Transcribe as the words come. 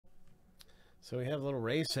So we have a little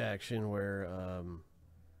race action where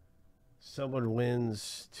someone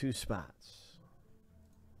wins 2 spots.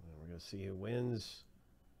 And we're going to see who wins.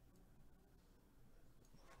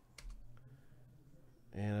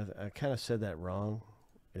 And I kind of said that wrong.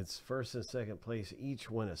 It's first and second place each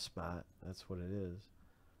win a spot. That's what it is.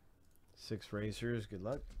 6 racers. Good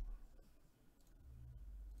luck.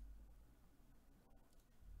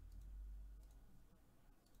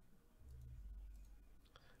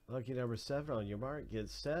 Lucky number 7 on your mark. Get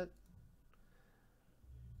set.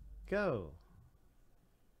 Go.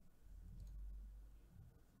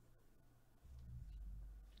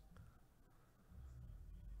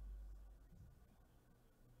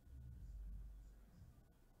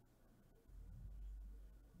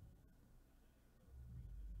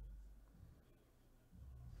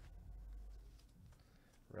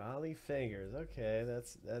 Raleigh Fingers. Okay,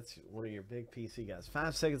 that's one of your big PC guys.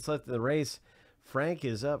 5 seconds left in the race. Frank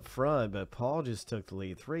is up front, but Paul just took the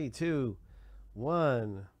lead. 3, 2,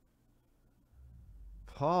 1.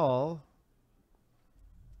 Paul,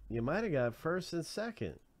 you might have got first and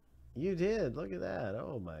second. You did. Look at that.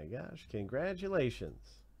 Oh my gosh.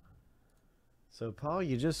 Congratulations. So Paul,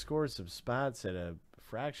 you just scored some spots at a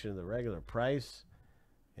fraction of the regular price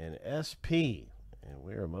in SP. And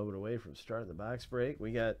we're a moment away from starting the box break.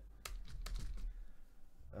 We got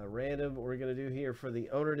a random we're going to do here for the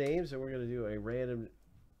owner names, and we're going to do a random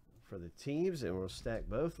for the teams, and we'll stack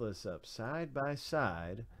both lists up side by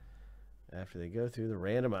side after they go through the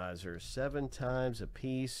randomizer 7 times a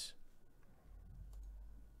piece.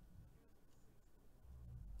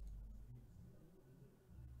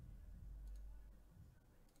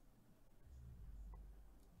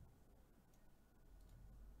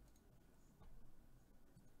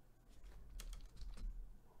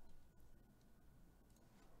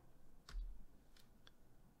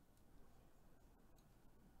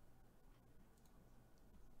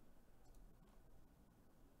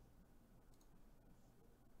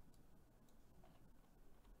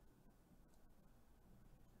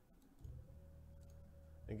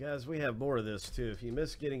 And guys, we have more of this too. If you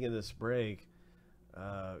missed getting in this break,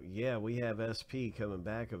 yeah, we have SP coming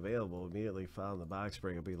back available immediately following the box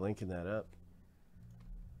break. I'll be linking that up.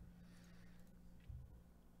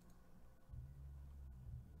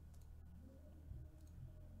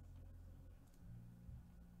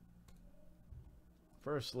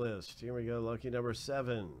 First list. Here we go. Lucky number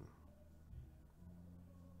 7.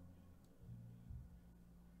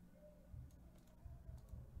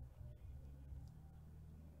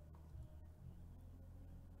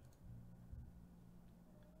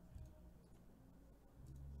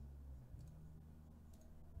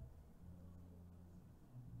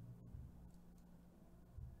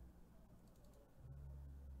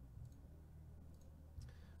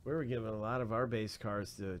 We were giving a lot of our base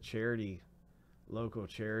cards to a charity, local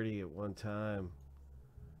charity at one time.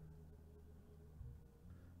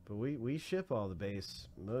 But we ship all the base,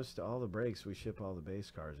 all the breaks, we ship all the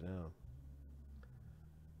base cards now.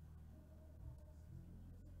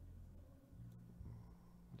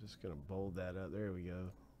 I'm just going to bold that up. There we go.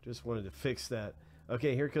 Just wanted to fix that.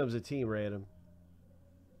 Okay, here comes a team random.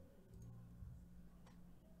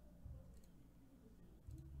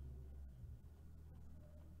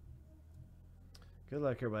 Good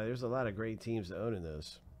luck, everybody. There's a lot of great teams owning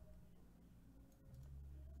this.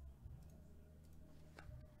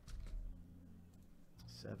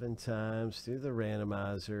 Seven times through the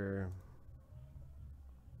randomizer.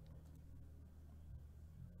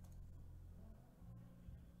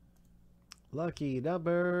 Lucky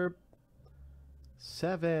number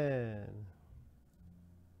 7.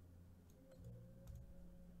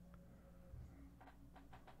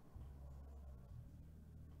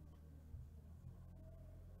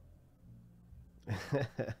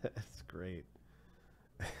 That's great.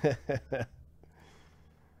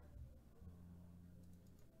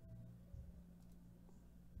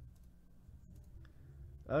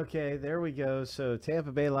 Okay, there we go. So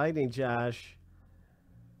Tampa Bay Lightning, Josh,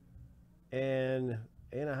 and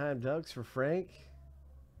Anaheim Ducks for Frank.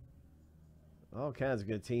 All kinds of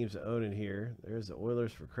good teams to own in here. There's the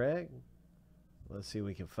Oilers for Craig. Let's see what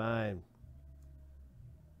we can find.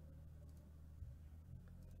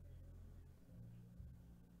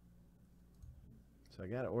 So I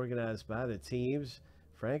got it organized by the teams.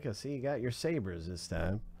 Frank, I see you got your Sabres this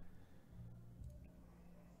time.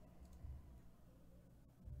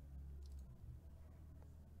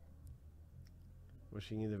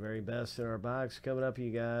 Wishing you the very best in our box coming up,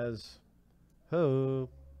 you guys. Ho!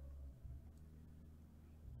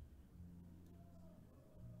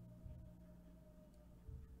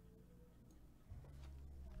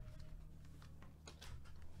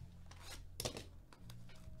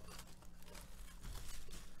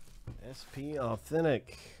 SP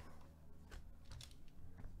Authentic.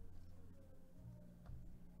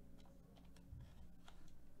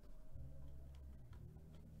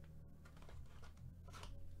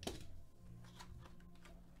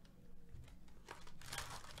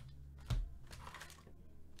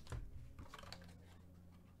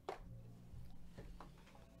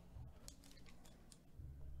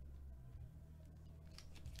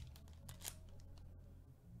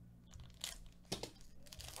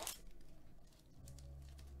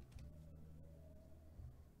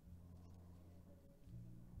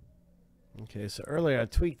 Okay, so earlier I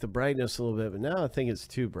tweaked the brightness a little bit, but now I think it's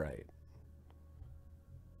too bright.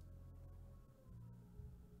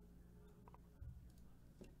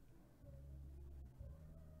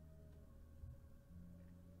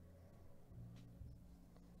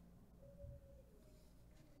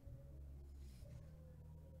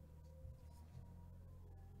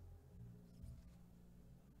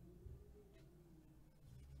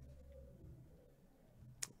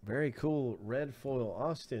 Very cool red foil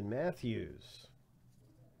Austin Matthews.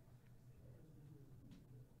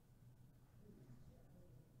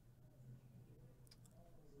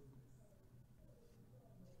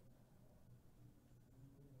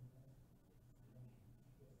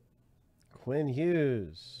 Quinn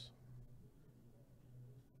Hughes.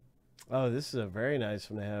 Oh, this is a very nice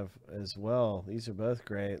one to have as well. These are both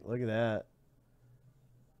great. Look at that.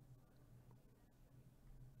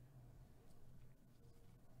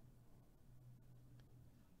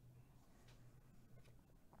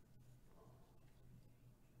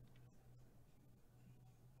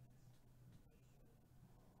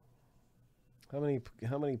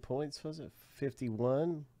 How many points was it?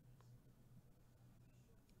 51.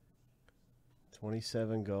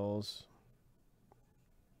 27 goals.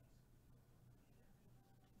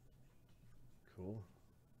 Cool.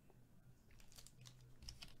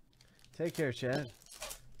 Take care, Chad.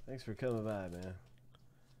 Thanks for coming by, man.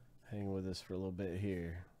 Hang with us for a little bit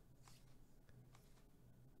here.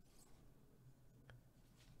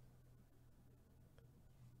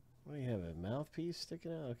 What do you have, a mouthpiece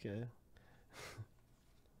sticking out? Okay.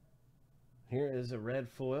 Here is a red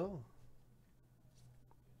foil.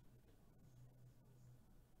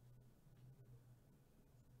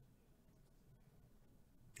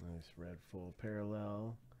 Nice red foil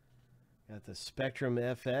parallel. Got the Spectrum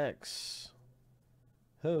FX.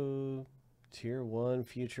 Ho! Tier 1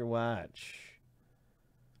 Future Watch.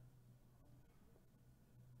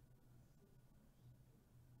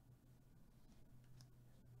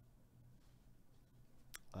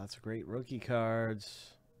 Lots of great rookie cards.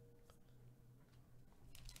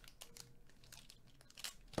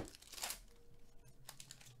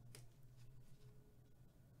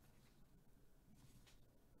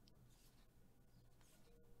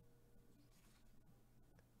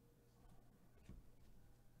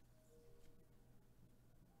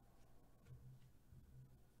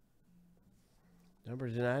 Number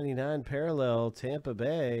 99 parallel, Tampa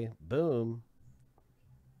Bay. Boom.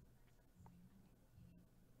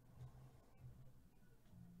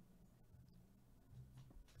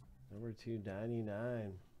 Number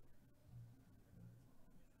 299.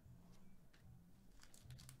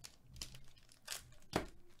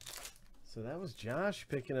 So that was Josh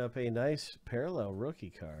picking up a nice parallel rookie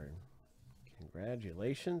card.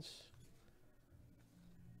 Congratulations.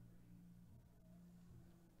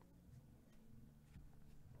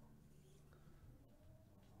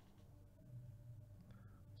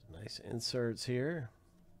 Some nice inserts here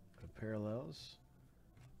of parallels.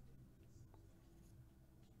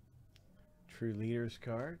 True Leaders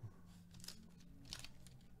card.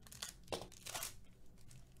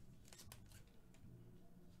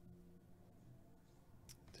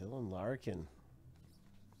 Dylan Larkin.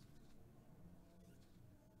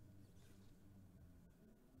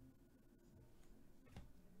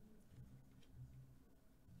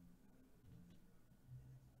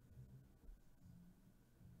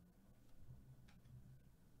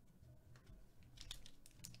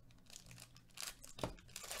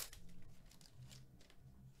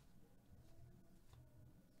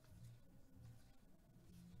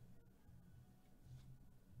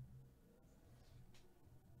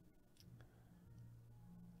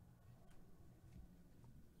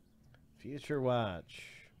 Future Watch.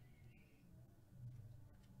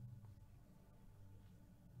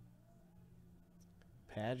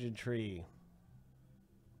 Pageantry.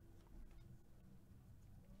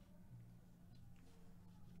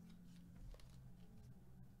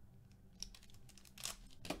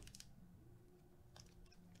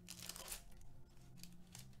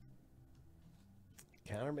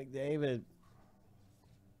 Connor McDavid.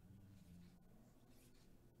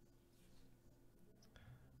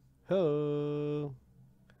 Ho!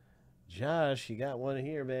 Josh, you got one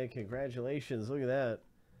here, man. Congratulations. Look at that.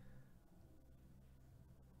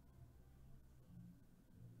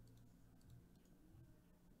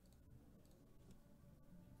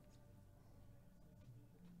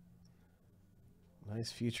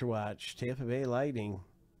 Nice future watch. Tampa Bay Lightning.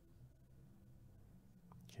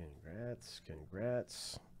 Congrats.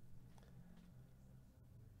 Congrats.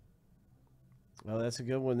 Oh, that's a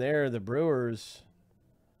good one there. The Brewers.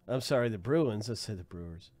 I'm sorry, the Bruins. Let's say the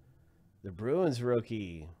Brewers. The Bruins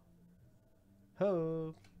rookie.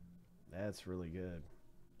 Ho. That's really good.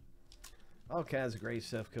 All kinds of great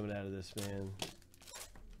stuff coming out of this, man.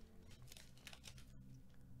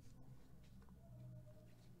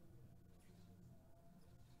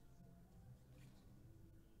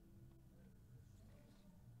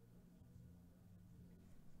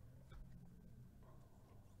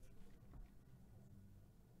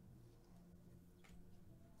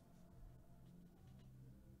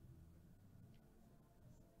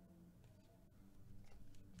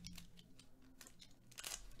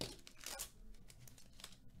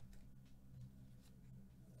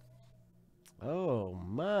 Oh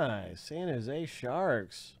my, San Jose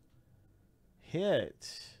Sharks hit.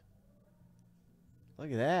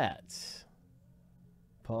 Look at that.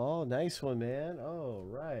 Paul, nice one, man. Oh,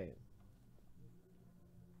 right.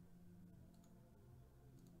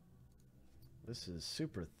 This is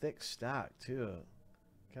super thick stock, too.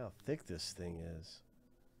 Look how thick this thing is.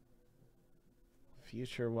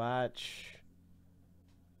 Future watch.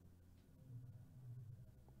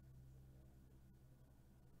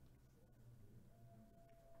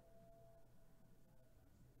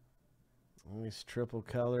 Nice triple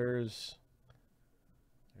colors.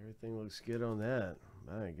 Everything looks good on that.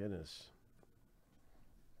 My goodness.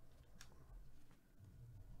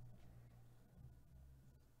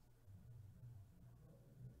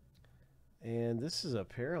 And this is a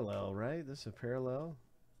parallel, right? This is a parallel.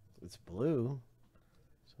 It's blue.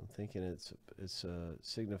 So I'm thinking it's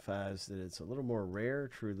signifies that it's a little more rare.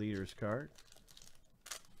 True Leaders card.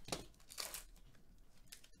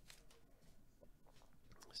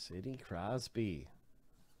 Sidney Crosby.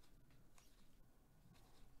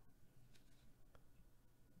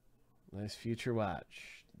 Nice future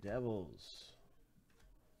watch. Devils.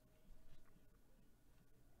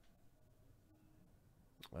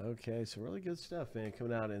 Okay, so really good stuff, man,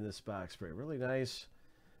 coming out in this box break. Really nice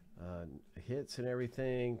hits and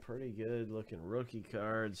everything. Pretty good looking rookie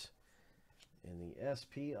cards. And the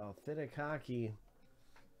SP Authentic Hockey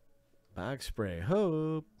box spray.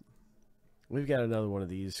 Hope. We've got another one of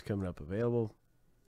these coming up available.